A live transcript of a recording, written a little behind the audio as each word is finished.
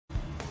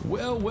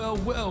Well, well,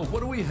 well,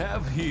 what do we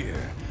have here?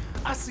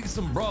 I see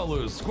some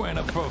brawlers squaring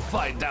up for a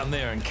fight down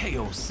there in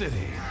KO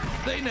City.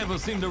 They never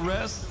seem to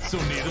rest, so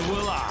neither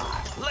will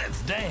I.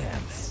 Let's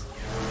dance.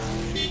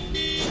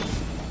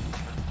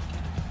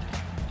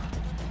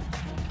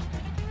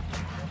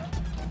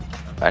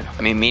 Bueno,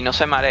 Mimi no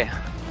se marea.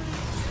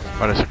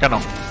 Parece que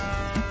no.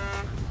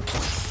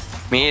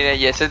 Mire,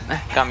 y ese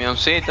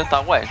camioncito está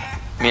bueno.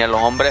 Mira,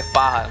 los hombres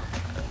pájaros.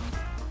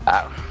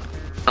 Ah,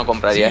 no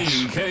compraría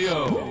eso.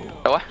 KO.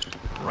 Pero bueno.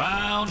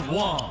 Round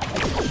 1.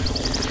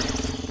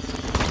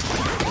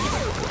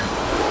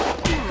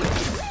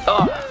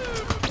 Oh.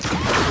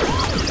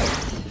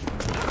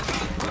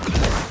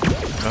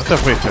 ¿Dónde te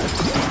fuiste?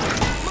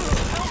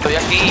 Estoy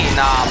aquí,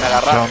 no, me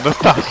agarraron. ¿Dónde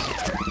estás?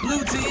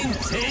 Blue team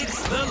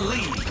takes the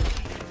lead.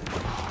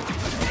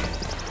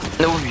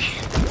 Uy.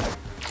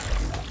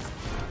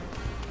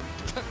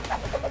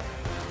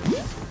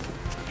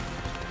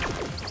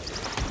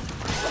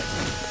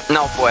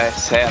 No puede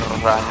ser,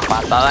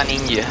 patada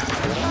ninja.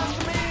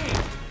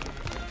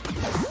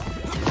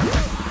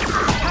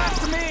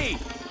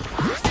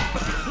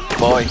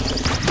 Voy.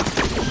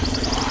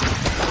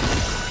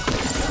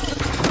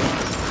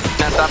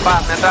 Me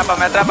atrapa, me atrapa,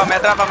 me atrapa, me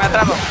atrapa, me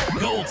atrapa.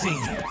 Gold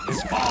team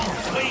is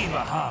falling way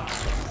behind.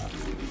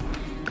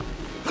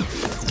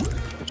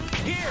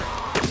 Here.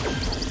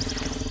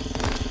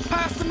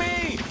 Pass to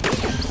me.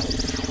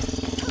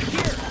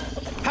 Here.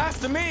 Pass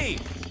to me.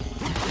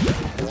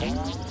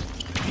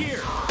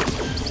 Here.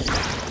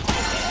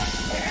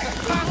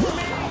 Pass to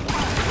me.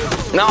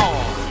 No.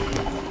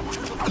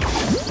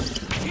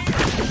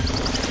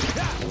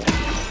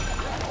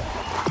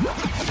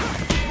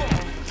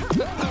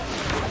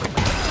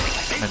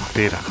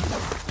 Mentira.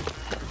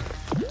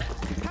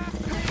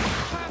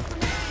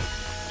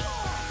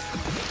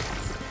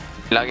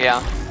 La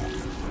guía.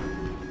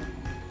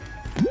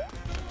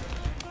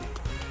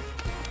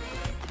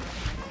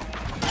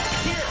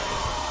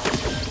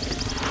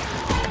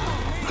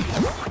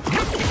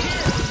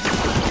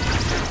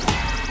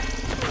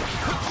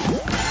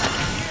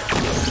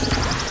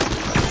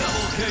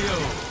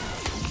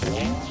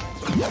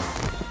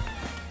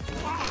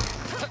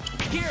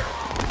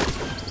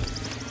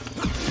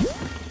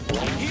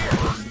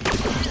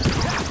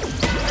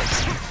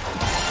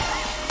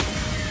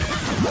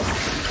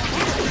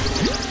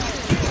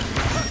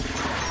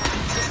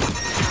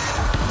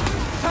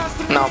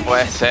 No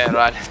puede ser,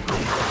 vale.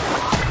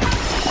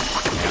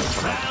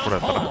 Por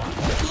atrás.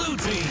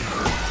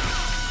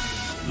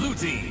 Blue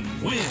team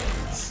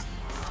wins.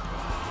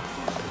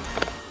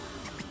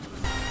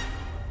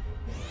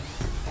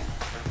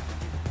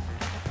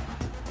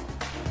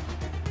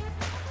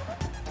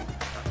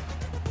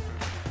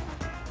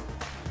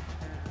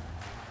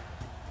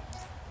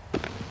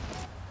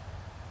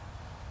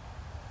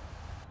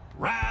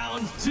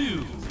 Round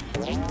 2.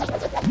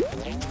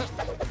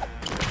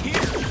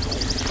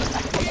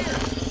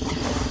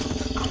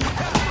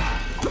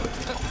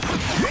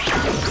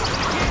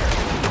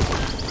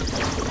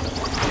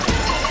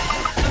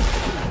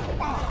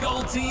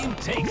 Team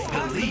takes the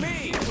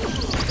lead.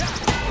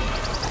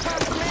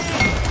 Pass to me.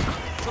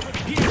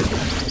 Here.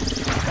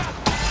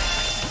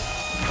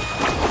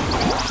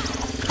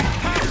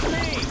 Pass to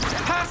me.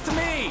 Pass to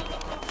me.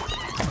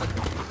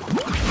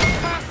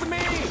 Pass to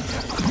me.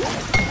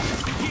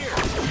 Here.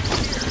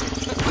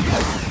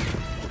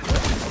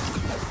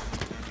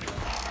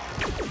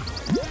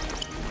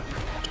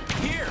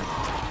 Here.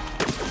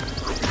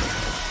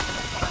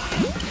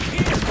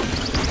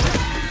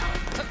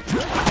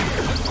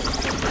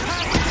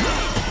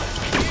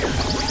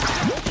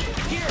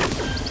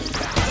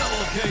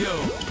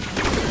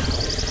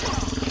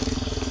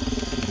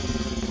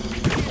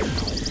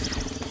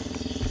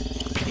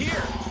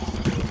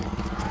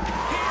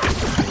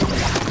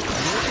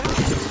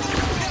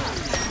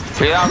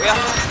 Cuidado, cuidado.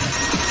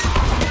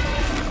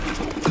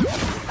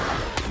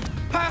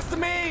 Pass to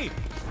me.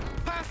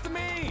 Pass to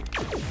me.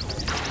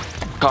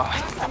 Oh.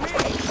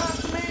 Pass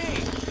to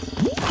me.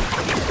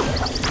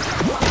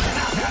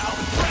 Knockout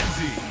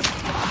frenzy.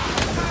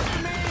 Pass to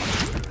me.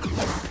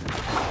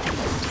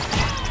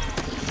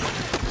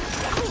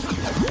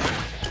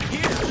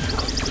 Here.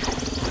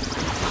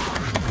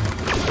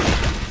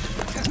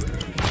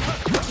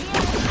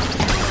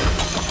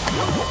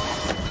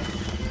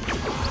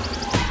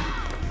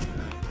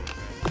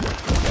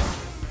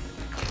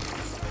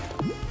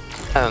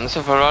 ¿A dónde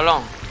se fue el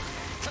balón?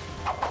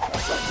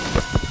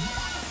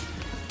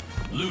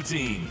 Blue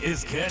team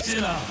is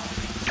catching up.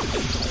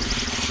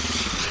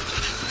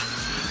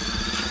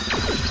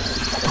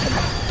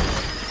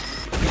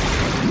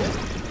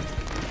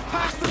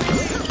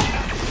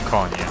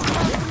 Coño.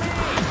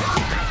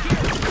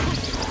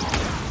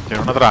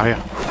 Tiene una tragedia.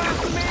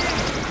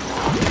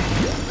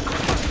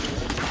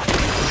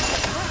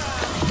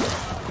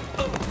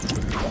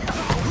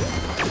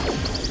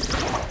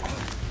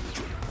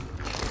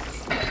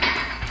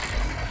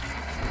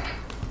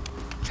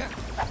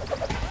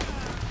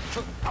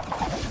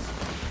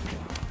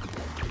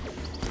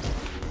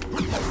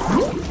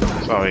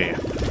 Oh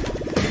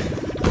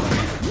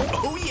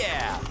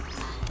yeah.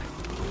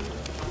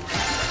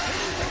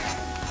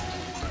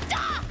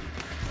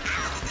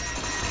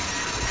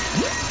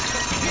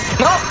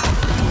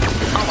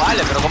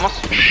 Vale, pero ¿cómo?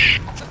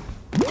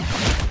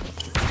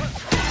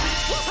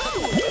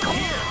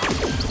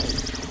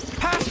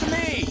 Pass to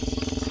me.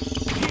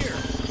 Here.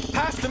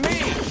 Pass to me.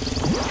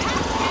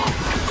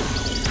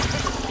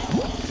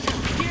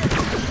 Here.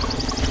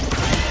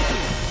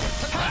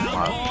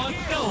 Pound on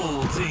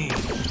gold team.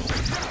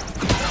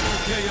 Double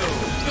KO.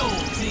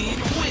 Gold team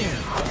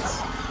wins.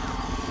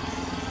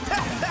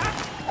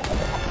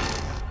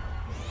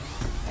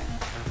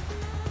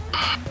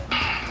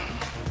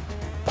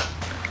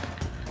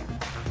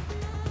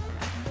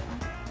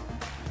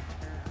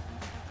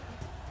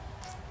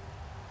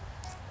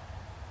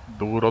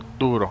 Duro,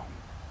 duro.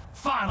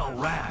 Final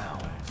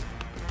round.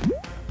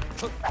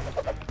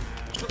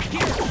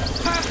 Here,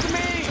 pass to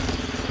me.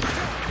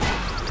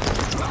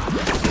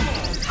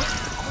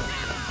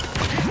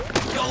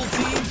 Gold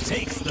team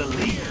takes the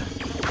lead.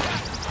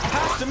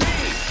 Pass to me.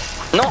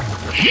 No.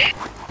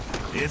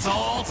 It's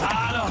all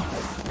tied up.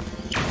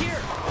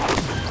 Here.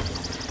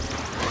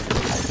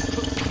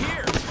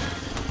 Here.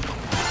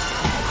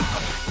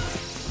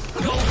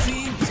 Gold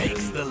team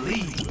takes the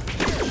lead.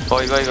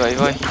 Voy. Pass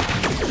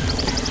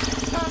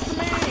to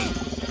me.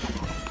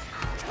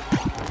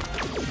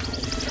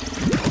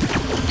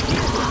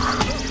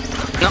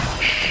 No.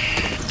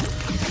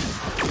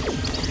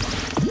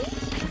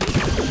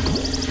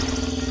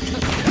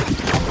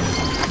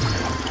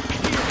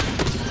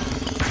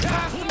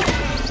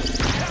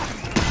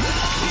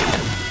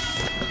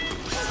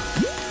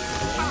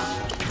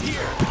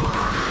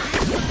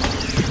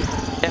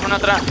 Es una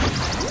atrás.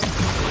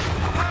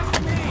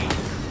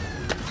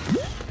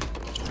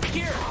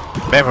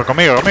 Ven, pues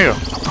conmigo.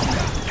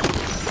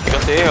 Yo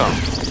te digo.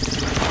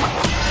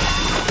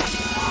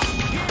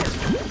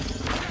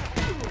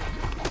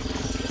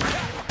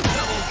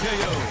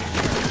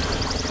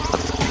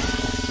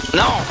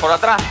 No, por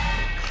atrás.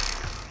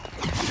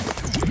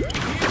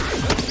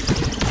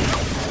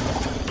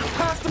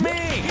 Pass to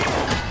me.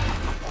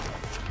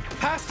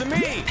 Pass to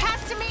me.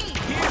 Pass to me.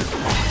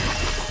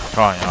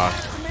 Coño, vale.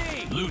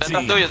 Blue Está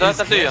team tuyo, todo is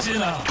está tuyo.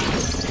 catching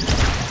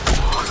up.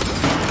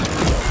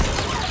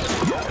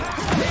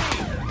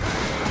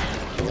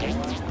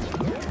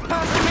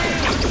 Pass to me.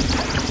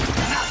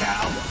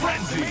 Knockout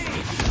frenzy.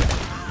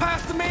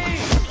 Pass to me.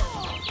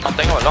 No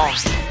tengo balón.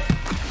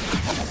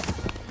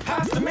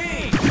 Pass to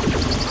me.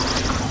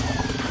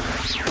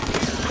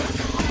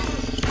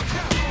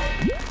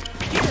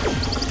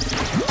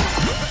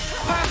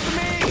 Pass to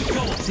me.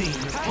 Gold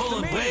team is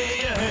pulling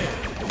way ahead.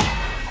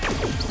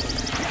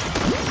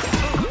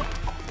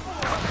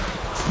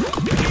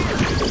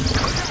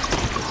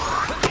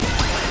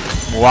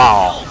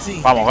 Wow.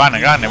 Vamos,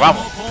 gane,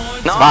 vamos.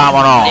 No.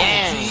 Vámonos.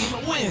 Bien.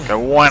 Team wins. Qué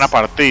buena Me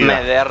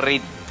partida.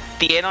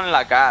 derritieron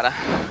la cara.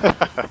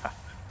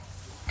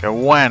 Qué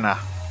buena.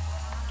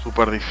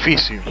 Súper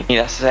difícil.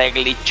 Mira, se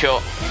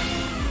glitchó.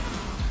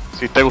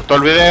 Si te gustó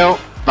el video,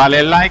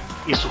 dale like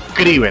y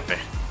suscríbete.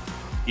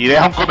 Y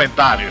deja un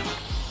comentario.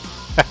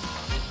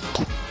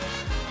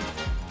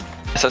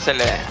 Eso se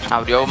le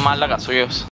abrió mal la gasolina.